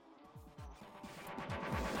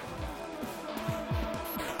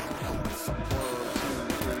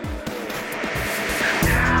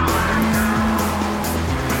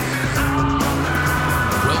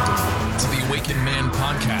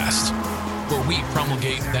podcast, where we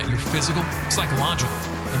promulgate that your physical, psychological,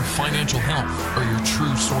 and financial health are your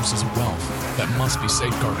true sources of wealth that must be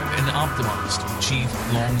safeguarded and optimized to achieve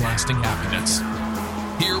long-lasting happiness.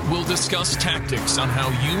 Here we'll discuss tactics on how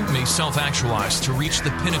you may self-actualize to reach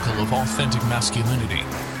the pinnacle of authentic masculinity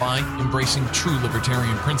by embracing true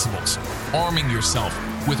libertarian principles, arming yourself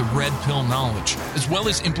with red pill knowledge, as well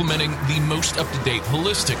as implementing the most up-to-date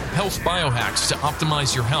holistic health biohacks to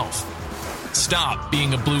optimize your health. Stop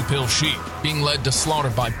being a blue pill sheep, being led to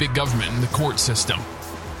slaughter by big government and the court system.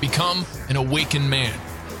 Become an awakened man.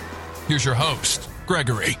 Here's your host,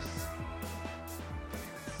 Gregory.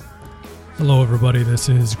 Hello, everybody. This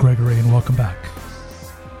is Gregory, and welcome back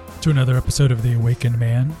to another episode of The Awakened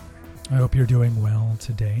Man. I hope you're doing well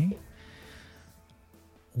today.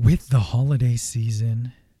 With the holiday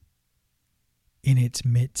season in its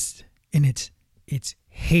midst, in its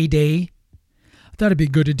heyday, I thought it'd be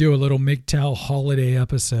good to do a little MGTOW holiday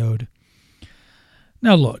episode.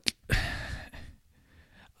 Now, look,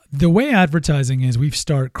 the way advertising is, we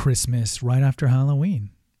start Christmas right after Halloween.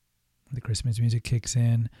 The Christmas music kicks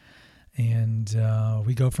in. And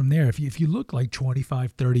we go from there. If you look like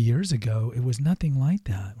 25, 30 years ago, it was nothing like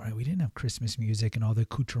that, right? We didn't have Christmas music and all the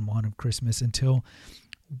accoutrement of Christmas until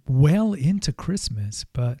well into Christmas.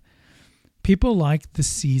 But people like the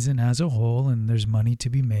season as a whole, and there's money to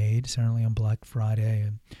be made, certainly on Black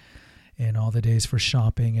Friday and all the days for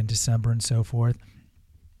shopping in December and so forth.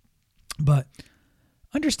 But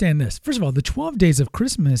understand this. First of all, the 12 days of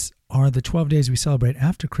Christmas are the 12 days we celebrate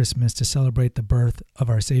after Christmas to celebrate the birth of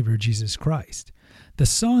our Savior, Jesus Christ. The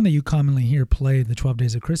song that you commonly hear played the 12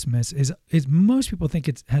 days of Christmas is most people think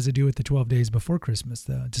it has to do with the 12 days before Christmas,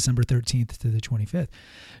 the December 13th to the 25th.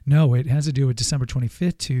 No, it has to do with December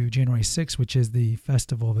 25th to January 6th, which is the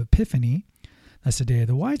Festival of Epiphany. That's the Day of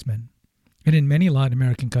the Wise Men. And in many Latin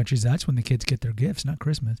American countries, that's when the kids get their gifts, not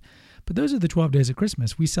Christmas. But those are the 12 days of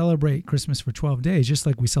Christmas. We celebrate Christmas for 12 days, just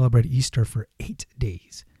like we celebrate Easter for 8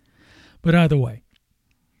 days. But either way,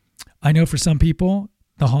 I know for some people,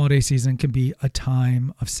 the holiday season can be a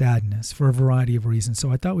time of sadness for a variety of reasons.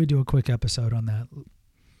 So I thought we'd do a quick episode on that.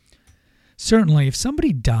 Certainly, if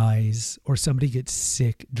somebody dies or somebody gets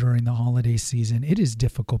sick during the holiday season, it is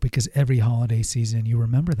difficult because every holiday season you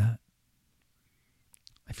remember that.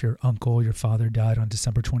 If your uncle, your father died on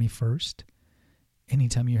December 21st,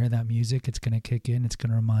 anytime you hear that music, it's going to kick in. It's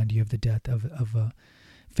going to remind you of the death of a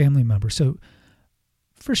family member. So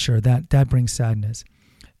for sure, that brings sadness.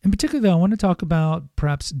 In particular, though, I want to talk about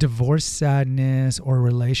perhaps divorce sadness or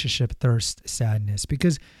relationship thirst sadness,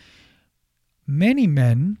 because many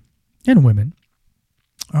men and women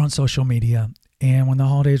are on social media, and when the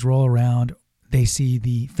holidays roll around, they see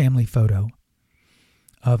the family photo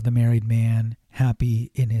of the married man happy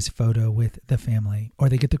in his photo with the family, or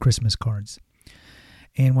they get the Christmas cards.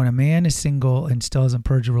 And when a man is single and still hasn't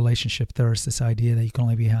purged a relationship thirst, this idea that you can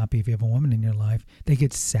only be happy if you have a woman in your life, they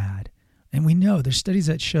get sad. And we know there's studies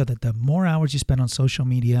that show that the more hours you spend on social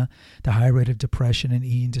media, the higher rate of depression and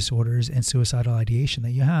eating disorders and suicidal ideation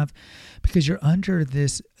that you have, because you're under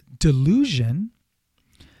this delusion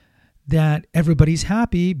that everybody's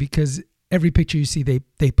happy because every picture you see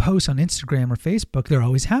they post on Instagram or Facebook, they're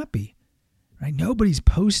always happy. Right? Nobody's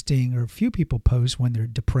posting, or few people post when they're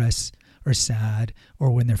depressed or sad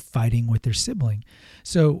or when they're fighting with their sibling,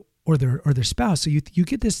 so or their spouse. So you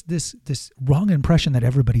get this wrong impression that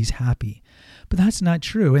everybody's happy, but that's not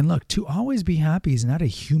true. And look, to always be happy is not a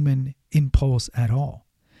human impulse at all.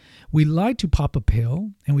 We like to pop a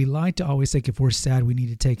pill, and we like to always think if we're sad we need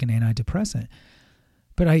to take an antidepressant.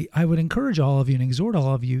 But I would encourage all of you and exhort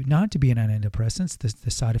all of you not to be on antidepressants.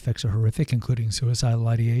 The side effects are horrific, including suicidal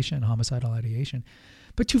ideation, homicidal ideation.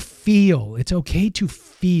 But to feel, it's okay to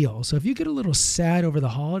feel. So if you get a little sad over the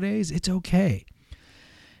holidays, it's okay.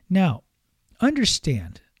 Now,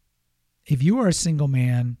 understand, if you are a single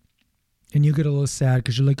man and you get a little sad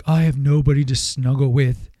because you're like, I have nobody to snuggle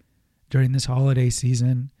with during this holiday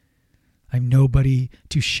season, I have nobody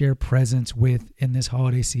to share presents with in this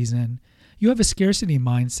holiday season, you have a scarcity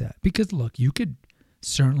mindset. Because look, you could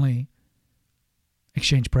certainly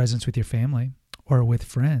exchange presents with your family or with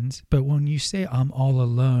friends, but when you say I'm all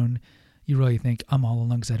alone, you really think I'm all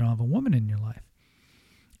alone because I don't have a woman in your life.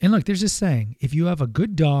 And look, there's this saying, if you have a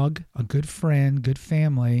good dog, a good friend, good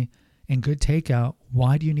family, and good takeout,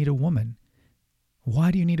 why do you need a woman? Why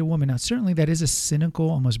do you need a woman? Now, certainly that is a cynical,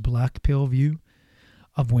 almost black pill view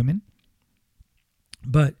of women.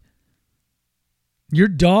 But your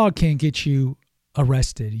dog can't get you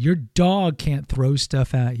arrested. Your dog can't throw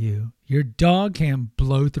stuff at you. Your dog can't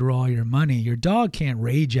blow through all your money. Your dog can't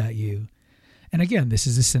rage at you And again, this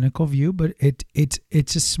is a cynical view, but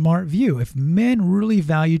it's a smart view. If men really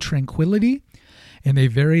value tranquility, and they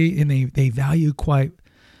value quite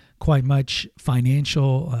much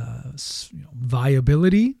financial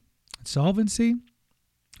viability, solvency,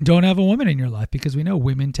 don't have a woman in your life, because we know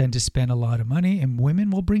women tend to spend a lot of money, and women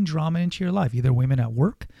will bring drama into your life, either women at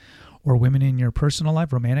work or women in your personal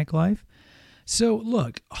life, romantic life. So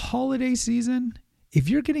look, holiday season, if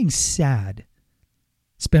you're getting sad,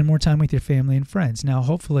 spend more time with your family and friends. Now,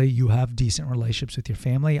 hopefully you have decent relationships with your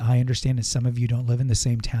family. I understand that some of you don't live in the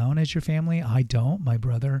same town as your family. I don't. My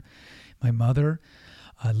brother, my mother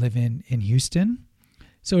live in Houston.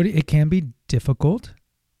 So it can be difficult,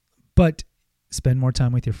 but spend more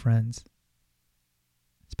time with your friends.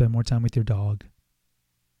 Spend more time with your dog.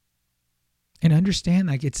 And understand,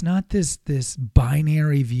 like, it's not this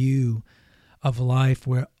binary view of life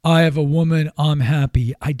where I have a woman, I'm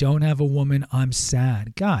happy. I don't have a woman, I'm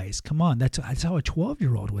sad. Guys, come on. That's how a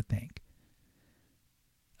 12-year-old would think.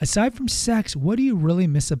 Aside from sex, what do you really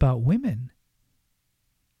miss about women?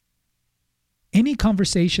 Any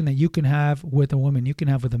conversation that you can have with a woman, you can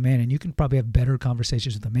have with a man, and you can probably have better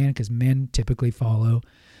conversations with a man, because men typically follow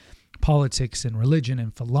politics and religion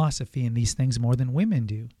and philosophy and these things more than women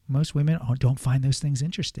do. Most women don't find those things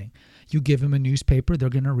interesting. You give them a newspaper, they're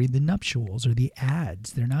going to read the nuptials or the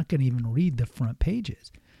ads. They're not going to even read the front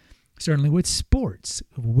pages. Certainly with sports,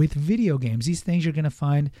 with video games, these things you're going to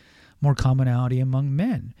find more commonality among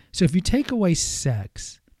men. So if you take away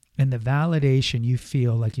sex and the validation you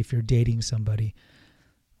feel like if you're dating somebody,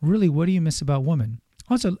 really, what do you miss about women?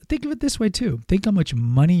 Also, think of it this way too. Think how much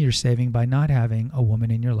money you're saving by not having a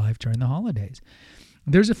woman in your life during the holidays.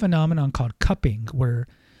 There's a phenomenon called cupping, where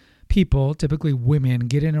people, typically women,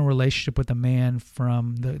 get in a relationship with a man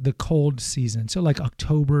from the cold season, so like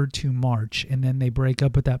October to March, and then they break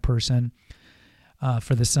up with that person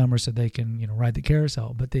for the summer so they can ride the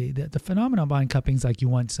carousel. But the phenomenon behind cupping is like you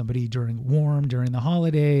want somebody during the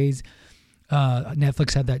holidays.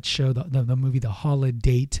 Netflix had that show, the movie The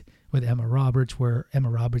Holiday, with Emma Roberts, where Emma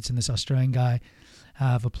Roberts and this Australian guy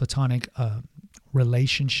have a platonic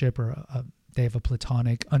relationship, or they have a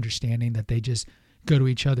platonic understanding that they just go to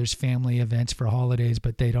each other's family events for holidays,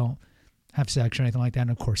 but they don't have sex or anything like that.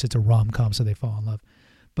 And of course, it's a rom-com, so they fall in love.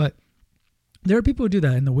 But there are people who do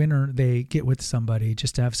that. In the winter, they get with somebody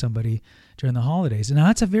just to have somebody during the holidays. And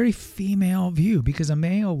that's a very female view, because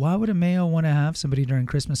why would a male want to have somebody during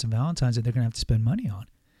Christmas and Valentine's that they're going to have to spend money on?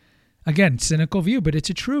 Again, cynical view, but it's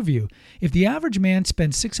a true view. If the average man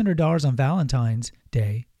spends $600 on Valentine's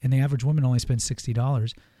Day and the average woman only spends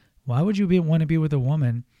 $60, why would you want to be with a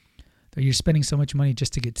woman that you're spending so much money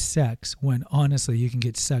just to get sex, when honestly you can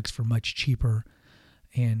get sex for much cheaper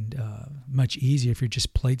and much easier if you're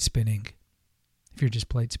just plate spinning?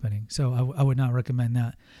 So I would not recommend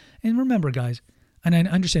that. And remember, guys, and I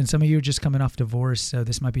understand some of you are just coming off divorce, so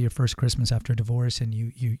this might be your first Christmas after divorce and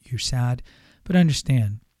you're sad, but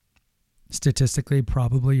understand, statistically,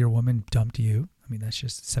 probably your woman dumped you. I mean, that's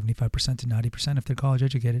just 75% to 90% if they're college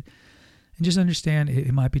educated. And just understand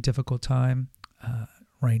it might be a difficult time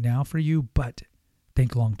right now for you, but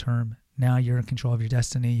think long term. Now you're in control of your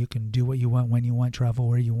destiny. You can do what you want, when you want, travel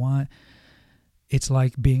where you want. It's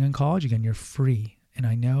like being in college again. You're free. And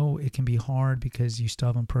I know it can be hard because you still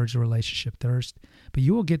haven't purged the relationship thirst, but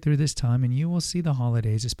you will get through this time and you will see the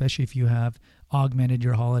holidays, especially if you have augmented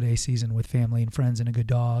your holiday season with family and friends and a good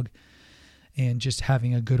dog, and just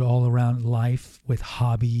having a good all-around life with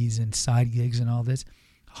hobbies and side gigs and all this.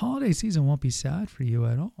 Holiday season won't be sad for you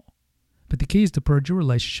at all. But the key is to purge your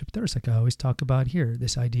relationship thirst, like I always talk about here.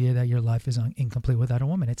 This idea that your life is incomplete without a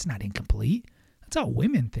woman. It's not incomplete. That's how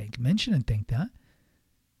women think. Men shouldn't think that.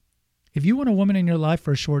 If you want a woman in your life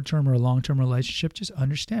for a short-term or a long-term relationship, just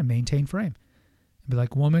understand, maintain frame. Be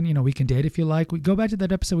like, woman, we can date if you like. We go back to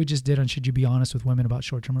that episode we just did on should you be honest with women about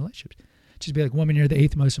short-term relationships. Just be like, woman, you're the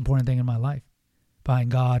 8th most important thing in my life. Behind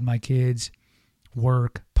God, my kids,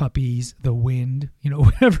 work, puppies, the wind,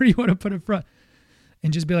 whatever you want to put in front.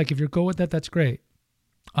 And just be like, if you're cool with that, that's great.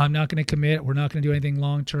 I'm not going to commit. We're not going to do anything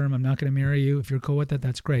long-term. I'm not going to marry you. If you're cool with that,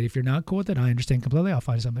 that's great. If you're not cool with it, I understand completely. I'll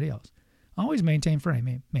find somebody else. Always maintain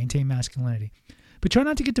frame, maintain masculinity. But try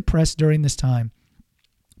not to get depressed during this time,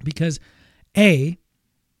 because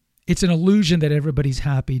it's an illusion that everybody's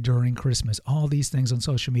happy during Christmas. All these things on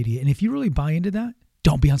social media. And if you really buy into that,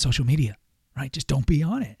 don't be on social media, right? Just don't be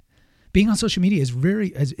on it. Being on social media is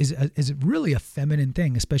really a feminine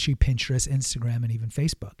thing, especially Pinterest, Instagram, and even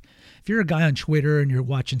Facebook. If you're a guy on Twitter and you're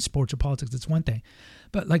watching sports or politics, it's one thing.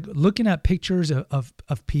 But like looking at pictures of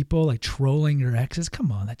people like trolling your exes,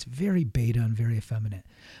 come on, that's very beta and very effeminate.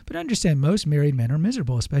 But understand, most married men are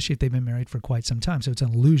miserable, especially if they've been married for quite some time. So it's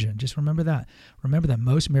an illusion. Just remember that. Remember that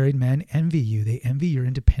most married men envy you. They envy your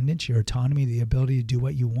independence, your autonomy, the ability to do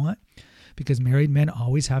what you want, because married men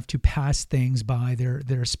always have to pass things by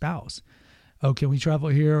their spouse. Oh, can we travel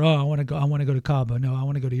here? Oh, I want to go to Cabo. No, I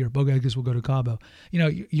want to go to Europe. Okay, I guess we'll go to Cabo.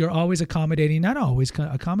 You're always accommodating, not always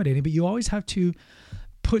accommodating, but you always have to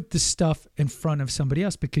put the stuff in front of somebody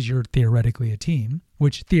else because you're theoretically a team,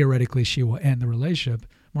 which theoretically she will end the relationship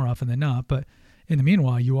more often than not. But in the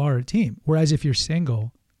meanwhile, you are a team. Whereas if you're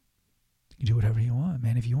single, you do whatever you want,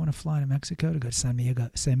 man. If you want to fly to Mexico to go to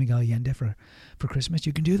San Miguel Allende for Christmas,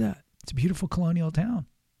 you can do that. It's a beautiful colonial town.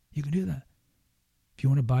 You can do that. If you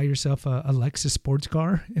want to buy yourself a Lexus sports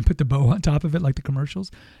car and put the bow on top of it like the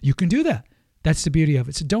commercials, you can do that. That's the beauty of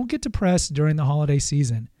it. So don't get depressed during the holiday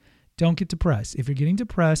season. Don't get depressed. If you're getting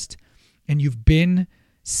depressed and you've been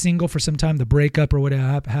single for some time, the breakup or what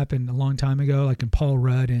happened a long time ago, like in Paul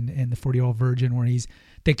Rudd and the 40-Year-Old Virgin, where he's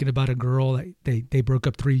thinking about a girl that they broke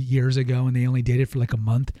up 3 years ago and they only dated for like a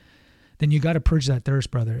month, then you got to purge that thirst,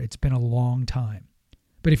 brother. It's been a long time.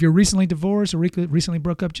 But if you're recently divorced or recently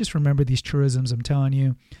broke up, just remember these truisms I'm telling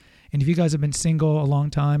you. And if you guys have been single a long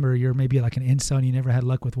time, or you're maybe like an incel and you never had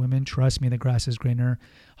luck with women, trust me, the grass is greener.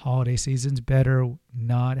 Holiday season's better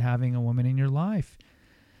not having a woman in your life.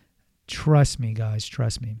 Trust me, guys.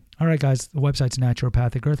 Trust me. All right, guys. The website's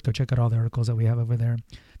Naturopathic Earth. Go check out all the articles that we have over there.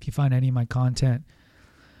 If you find any of my content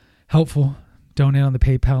helpful, donate on the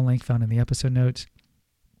PayPal link found in the episode notes.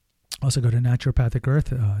 Also go to Naturopathic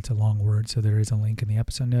Earth. It's a long word, so there is a link in the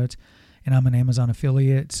episode notes. And I'm an Amazon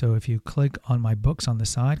affiliate, so if you click on my books on the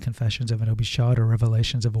side, Confessions of an Obese Child or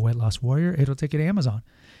Revelations of a Weight Loss Warrior, it'll take you to Amazon.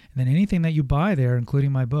 And then anything that you buy there,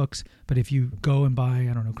 including my books, but if you go and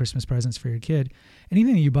buy, Christmas presents for your kid,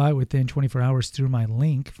 anything that you buy within 24 hours through my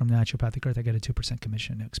link from Naturopathic Earth, I get a 2%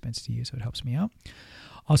 commission, no expense to you, so it helps me out.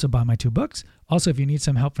 Also buy my 2 books. Also, if you need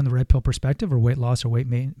some help from the red pill perspective or weight loss or weight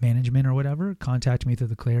management or whatever, contact me through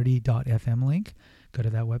the clarity.fm link. Go to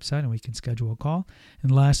that website and we can schedule a call.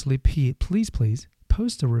 And lastly, please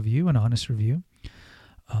post a review, an honest review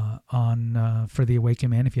for The Awakened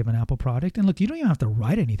Man if you have an Apple product. And look, you don't even have to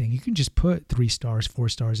write anything. You can just put 3 stars, 4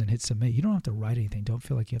 stars and hit submit. You don't have to write anything. Don't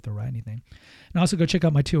feel like you have to write anything. And also go check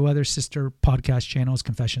out my 2 other sister podcast channels,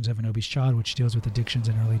 Confessions of an Obese Child, which deals with addictions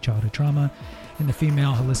and early childhood trauma, and the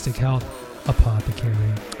Female Holistic Health Apothecary.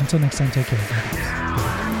 Until next time, take care.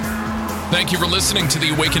 Thank you for listening to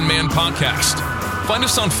The Awakened Man podcast. Find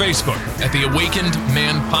us on Facebook at The Awakened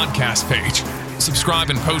Man podcast page. Subscribe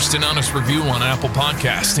and post an honest review on Apple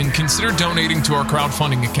Podcasts, and consider donating to our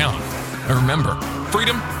crowdfunding account. And remember,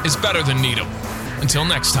 freedom is better than needle. Until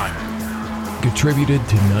next time. Contributed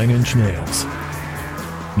to 9 Inch Nails.